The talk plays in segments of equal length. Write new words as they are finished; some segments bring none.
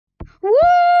Woo!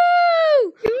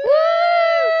 Woo! Woo!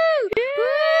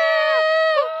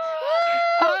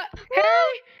 Oh.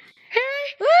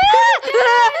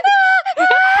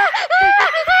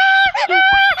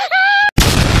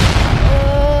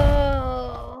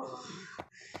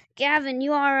 Gavin,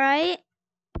 you alright?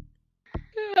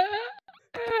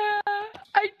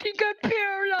 I think I'm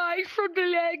paralyzed from the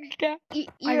legs down.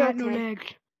 You're I got okay. no legs.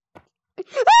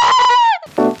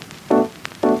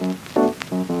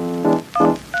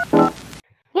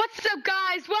 What's up,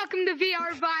 guys? Welcome to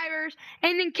VR Virus.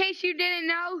 And in case you didn't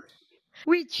know,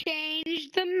 we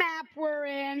changed the map we're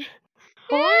in.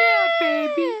 Oh yeah,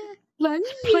 baby.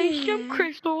 Let's play some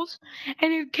crystals.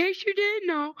 And in case you didn't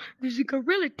know, there's a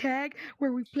gorilla tag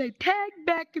where we play tag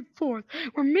back and forth.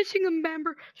 We're missing a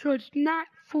member, so it's not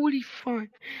fully fun.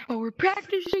 But we're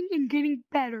practicing and getting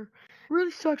better.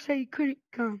 Really sucks that you couldn't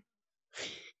come.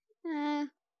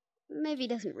 Maybe it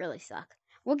doesn't really suck.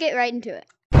 We'll get right into it.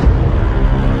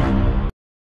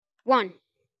 1,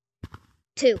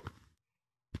 2,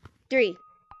 3,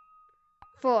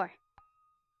 4,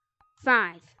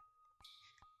 5,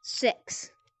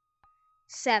 6,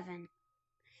 7,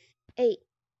 8,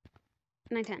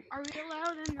 9, 10. Are we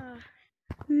allowed in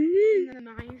the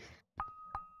mines?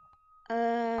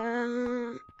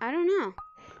 I don't know.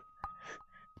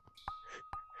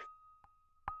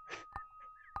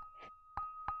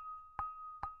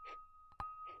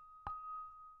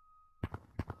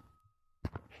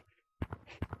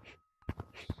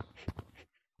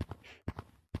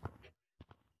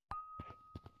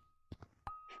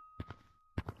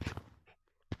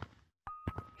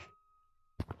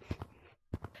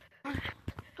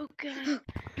 Oh god.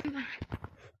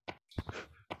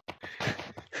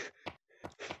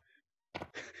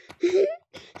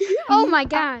 Oh my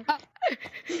god.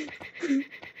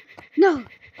 No.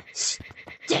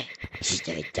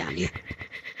 Stay down here.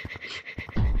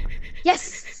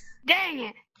 Yes. Dang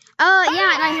it. Yeah,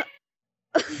 and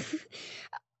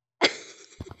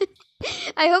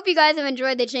I hope you guys have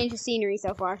enjoyed the change of scenery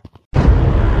so far.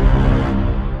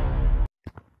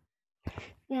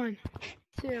 1,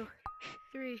 2,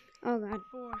 3, Oh god.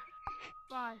 4,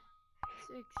 5,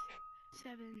 6,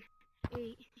 7,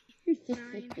 8,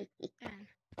 9, 10.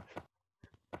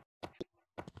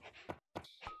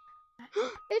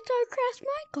 It's our Crash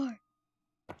My Car.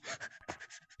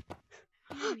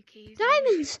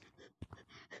 Diamonds!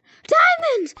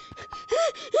 Diamonds!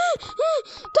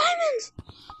 Diamonds!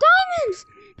 Diamonds!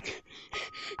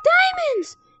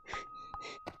 Diamonds!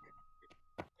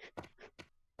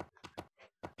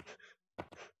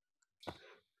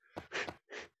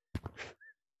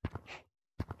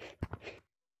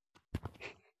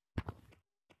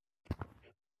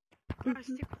 Gotta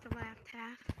stick with the left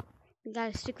half. We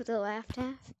gotta stick with the left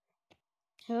half.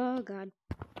 Oh god.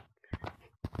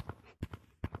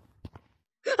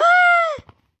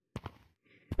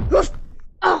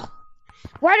 Oh!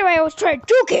 Why do I always try to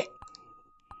juke it?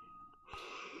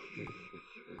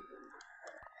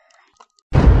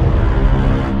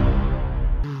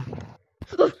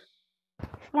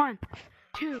 One,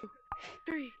 2,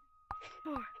 3,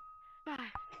 4, 5,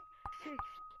 6,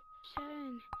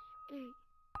 7, 8,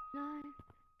 9,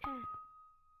 10.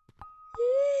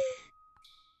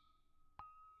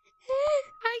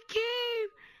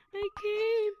 I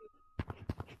came!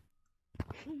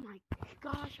 Oh my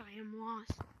gosh, I am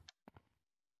lost.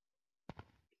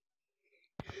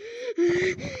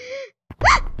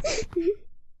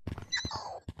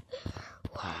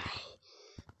 Why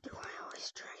do I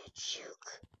always try to juke?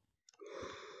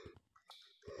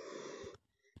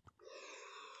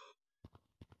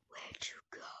 Where'd you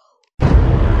go?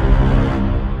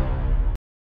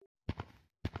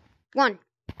 1,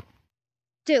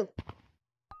 2,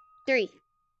 3,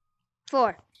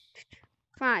 4,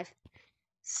 5,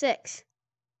 6,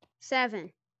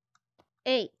 7,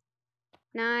 8,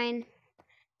 9,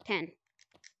 10.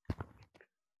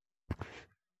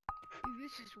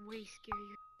 This is way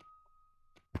scarier.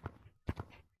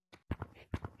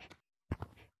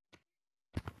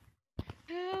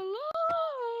 Hello!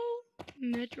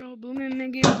 Metro Boomin'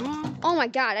 Mega Bomb. Oh my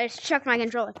god, I just chucked my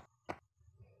controller.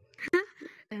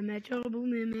 The Metro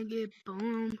Boomin' Mega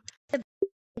Bomb.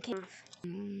 Came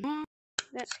off.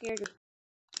 That scared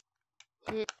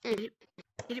me. Did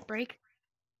it break?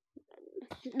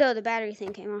 No, the battery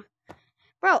thing came off.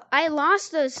 Bro, I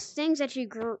lost those things that you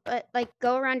like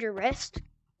go around your wrist.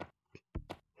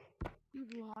 You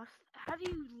lost? How do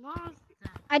you lost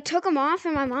that? I took them off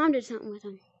and my mom did something with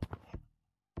them.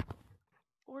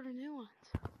 Order new ones.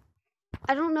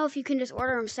 I don't know if you can just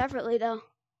order them separately though.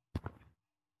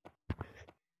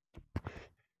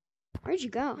 Where'd you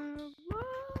go? Hello?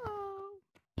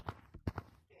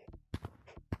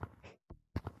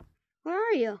 Where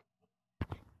are you?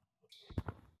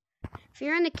 If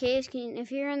you're in the caves,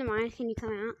 if you're in the mines, can you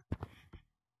come out?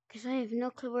 Because I have no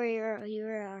clue where you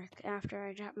are after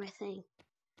I drop my thing.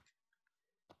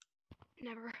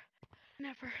 Never.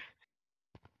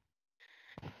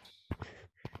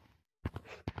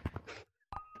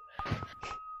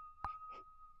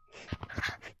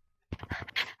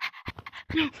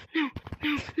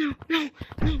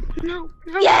 No.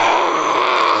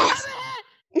 Yes!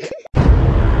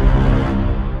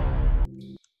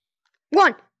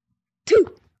 1,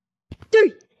 2,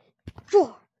 3,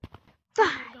 4, 5,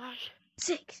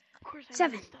 6,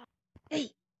 7,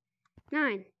 8,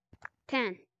 9,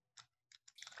 10.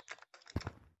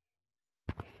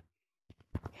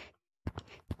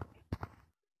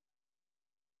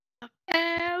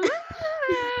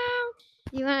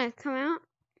 You wanna come out?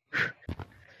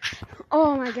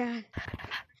 Oh my god.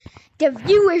 The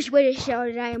viewers would have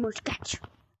showed that I almost got you.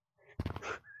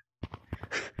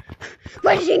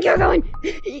 Where do you think you're going?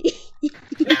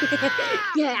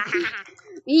 Yeah.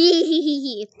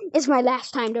 It's my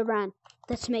last time to run.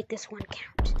 Let's make this one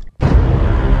count.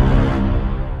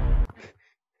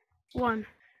 1,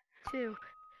 2,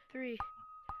 3,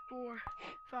 4,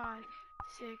 5,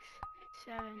 6,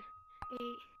 7, 8,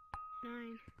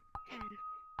 9, 10.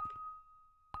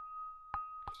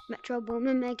 Metro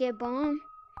Boomin, make it boom.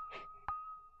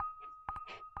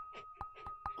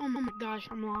 Oh my gosh,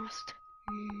 I'm lost.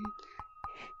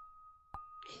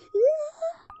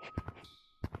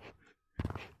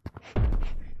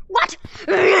 What?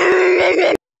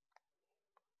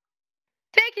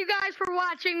 Thank you guys for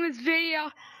watching this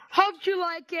video. Hope you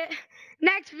like it.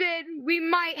 Next vid, we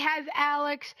might have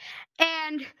Alex,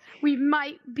 and we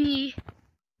might be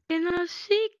in a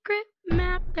secret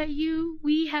map that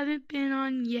we haven't been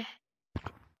on yet.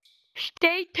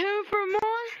 Stay tuned for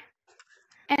more,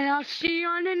 and I'll see you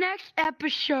on the next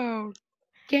episode.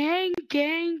 Gang.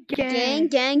 Gang.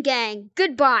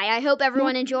 Goodbye. I hope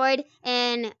everyone enjoyed,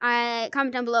 and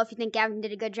comment down below if you think Gavin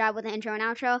did a good job with the intro and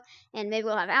outro, and maybe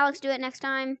we'll have Alex do it next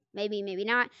time. Maybe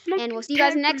not. And we'll see you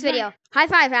guys in the next video. High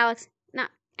five, Alex. Not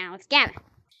Alex, Gavin.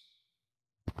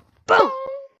 Boom!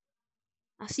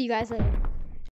 I'll see you guys later.